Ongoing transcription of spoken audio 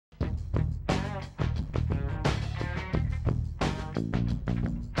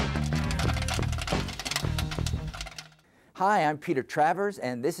Hi, I'm Peter Travers,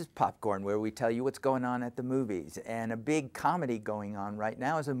 and this is Popcorn, where we tell you what's going on at the movies. And a big comedy going on right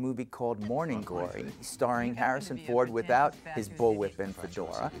now is a movie called Morning Glory, starring Harrison Ford without his bullwhip and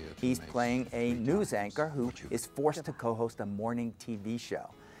fedora. He's playing a news anchor who is forced to co-host a morning TV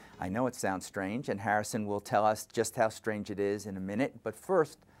show. I know it sounds strange, and Harrison will tell us just how strange it is in a minute, but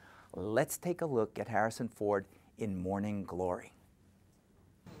first, let's take a look at Harrison Ford in Morning Glory.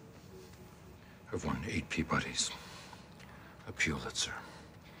 I've won 8 Peabodys, a Pulitzer,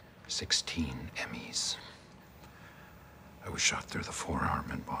 16 Emmys. I was shot through the forearm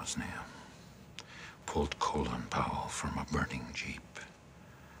in Bosnia, pulled Colin Powell from a burning Jeep.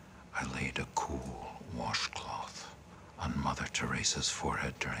 I laid a cool washcloth on Mother Teresa's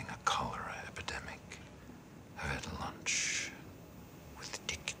forehead during a cholera epidemic. I had lunch with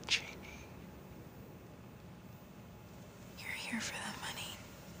Dick Cheney. You're here for the money.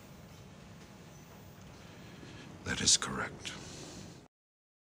 That is correct.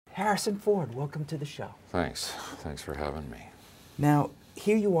 Harrison Ford, welcome to the show. Thanks. Thanks for having me. Now,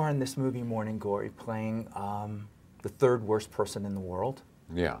 here you are in this movie, Morning Glory, playing the third worst person in the world.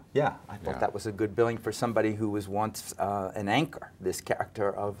 Yeah. Yeah, I thought that was a good billing for somebody who was once an anchor, this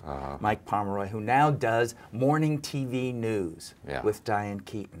character of Mike Pomeroy, who now does morning TV news with Diane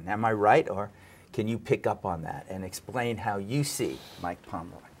Keaton. Am I right, or can you pick up on that and explain how you see Mike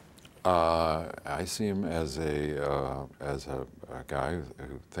Pomeroy? I see him as a guy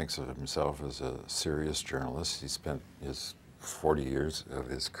who thinks of himself as a serious journalist. He spent his 40 years of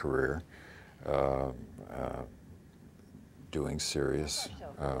his career doing serious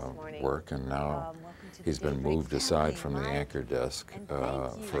work, and now he's been moved aside from the anchor desk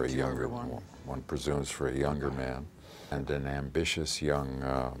for a younger, one presumes for a younger man, and an ambitious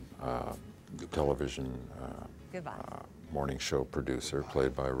young television morning show producer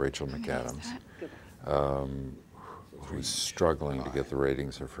played by Rachel McAdams, who's struggling to get the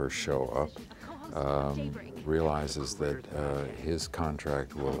ratings of her show up, realizes that his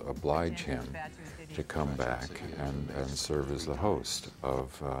contract will oblige him to come back and serve as the host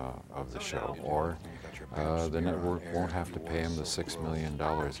of the show, or the network won't have to pay him the $6 million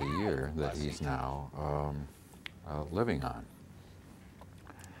a year that he's now living on.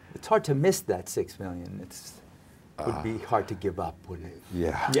 It's hard to miss that $6 million. It would be hard to give up, wouldn't it?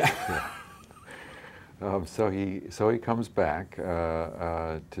 Yeah. Yeah. So he comes back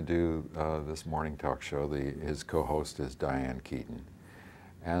to do this morning talk show. His co-host is Diane Keaton,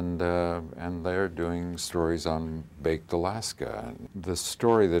 and they're doing stories on baked Alaska. The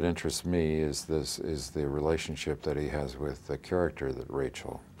story that interests me is the relationship that he has with the character that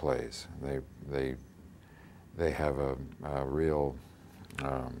Rachel plays. They have a real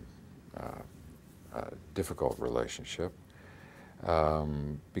difficult relationship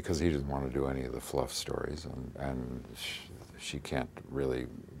because he doesn't want to do any of the fluff stories, and she can't really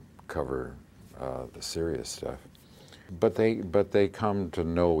cover the serious stuff. But they come to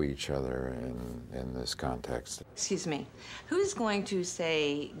know each other in this context. Excuse me, who's going to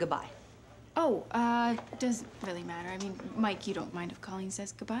say goodbye? Oh, doesn't really matter. I mean, Mike, you don't mind if Colleen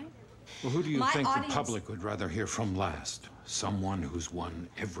says goodbye? Well, who do you think the public would rather hear from last? Someone who's won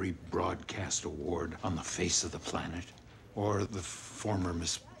every broadcast award on the face of the planet? Or the former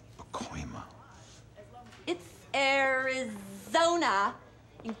Miss Pacoima? It's Arizona.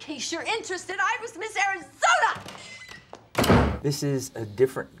 In case you're interested, I was Miss Arizona! This is a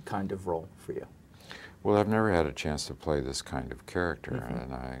different kind of role for you. Well, I've never had a chance to play this kind of character,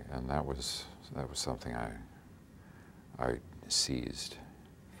 and that was something I seized.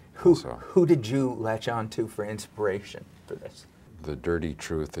 Who did you latch on to for inspiration for this? The dirty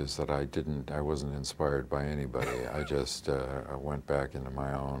truth is that I wasn't inspired by anybody. I just I went back into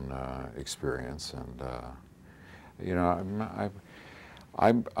my own experience, and you know,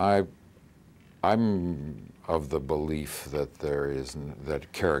 I'm of the belief that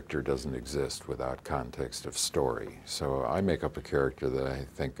that character doesn't exist without context of story. So I make up a character that I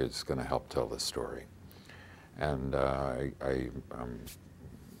think is going to help tell the story, and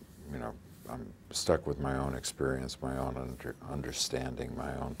you know, I'm stuck with my own experience, my own understanding,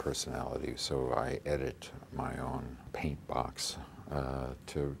 my own personality. So I edit my own paint box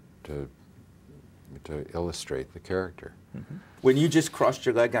to illustrate the character. When you just crossed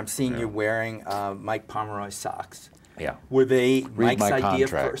your leg, I'm seeing you wearing Mike Pomeroy socks. Yeah. Were they Read Mike's my idea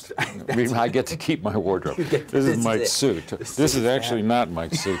contract. first? I get to keep my wardrobe. This is Mike's suit. This is actually not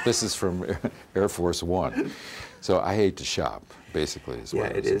Mike's suit. This is from Air Force One. So I hate to shop, basically, is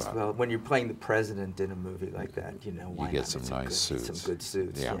what it is. about. Well, when you're playing the president in a movie like that, you know, why you get not? some It's nice suits. Some good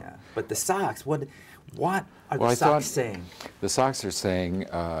suits, Yeah. yeah. But the socks, what are Well, the socks saying? The socks are saying,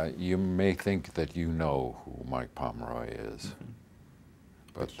 you may think that you know who Mike Pomeroy is,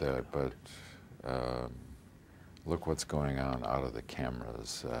 but look what's going on out of the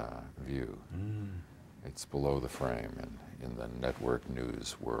camera's view. It's below the frame in the network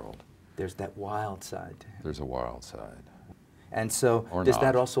news world. There's that wild side to him. There's a wild side. And so, Or does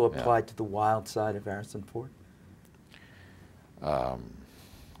that not, also apply yeah. to the wild side of Harrison Ford?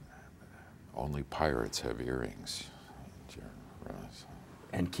 Only pirates have earrings.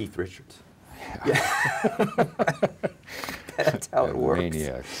 And Keith Richards. Yeah. That's how it works.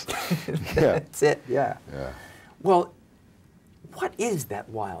 Maniacs. That's it, yeah. Yeah. Well, what is that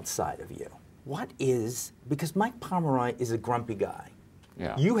wild side of you? What is, because Mike Pomeroy is a grumpy guy.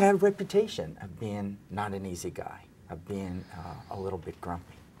 Yeah. You have a reputation of being not an easy guy, of being a little bit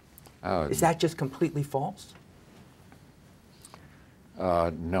grumpy. Is that just completely false?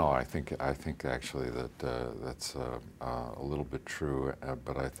 No, I think actually that that's a little bit true,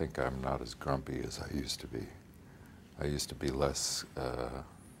 but I think I'm not as grumpy as I used to be. I used to be less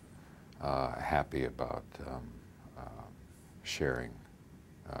happy about sharing,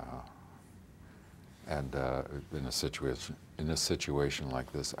 and in a situation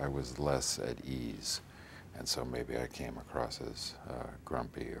like this, I was less at ease, and so maybe I came across as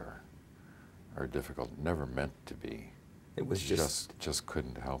grumpy or difficult. Never meant to be. It was just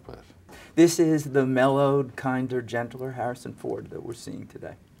couldn't help it. This is the mellowed, kinder, gentler Harrison Ford that we're seeing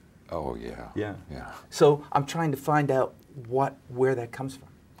today. Oh yeah. Yeah. Yeah. So I'm trying to find out where that comes from.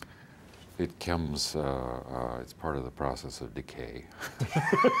 It comes. It's part of the process of decay.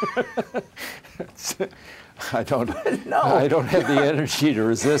 I don't. No. I don't have the energy to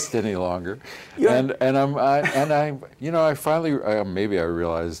resist any longer. And I finally maybe I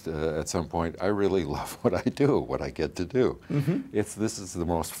realized at some point I really love what I do, what I get to do. This is the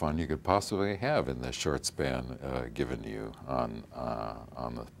most fun you could possibly have in the short span given you on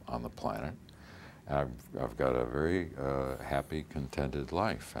the planet. I've got a very happy, contented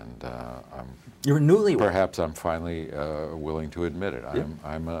life, and You're a newlywed. perhaps I'm finally willing to admit it. Yeah.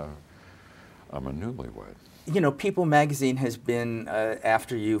 I'm a newlywed. You know, People magazine has been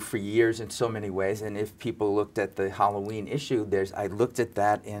after you for years in so many ways, and if people looked at the Halloween issue, I looked at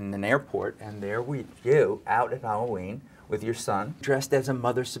that in an airport, and there you out at Halloween with your son, dressed as a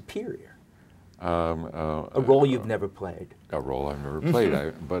Mother Superior. A role you've never played. A role I've never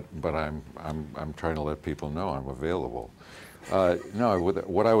played, but I'm trying to let people know I'm available. No,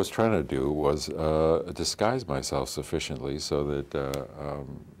 what I was trying to do was disguise myself sufficiently so that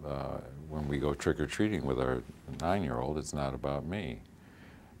when we go trick-or-treating with our 9-year-old, it's not about me.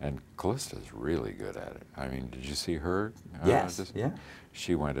 And Callista's really good at it. I mean, did you see her? Yes, yeah.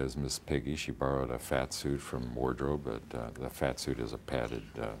 She went as Miss Piggy. She borrowed a fat suit from wardrobe, but the fat suit is a padded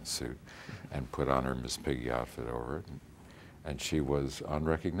suit, and put on her Miss Piggy outfit over it. And she was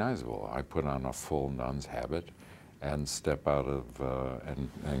unrecognizable. I put on a full nun's habit and step out of,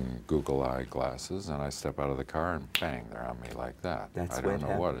 and Google eye glasses, and I step out of the car and bang, they're on me like that. That's I don't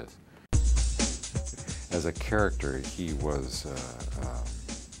know what is. As a character, he was,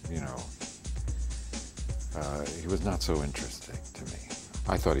 he was not so interesting to me.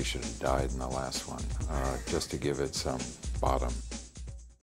 I thought he should have died in the last one, just to give it some bottom.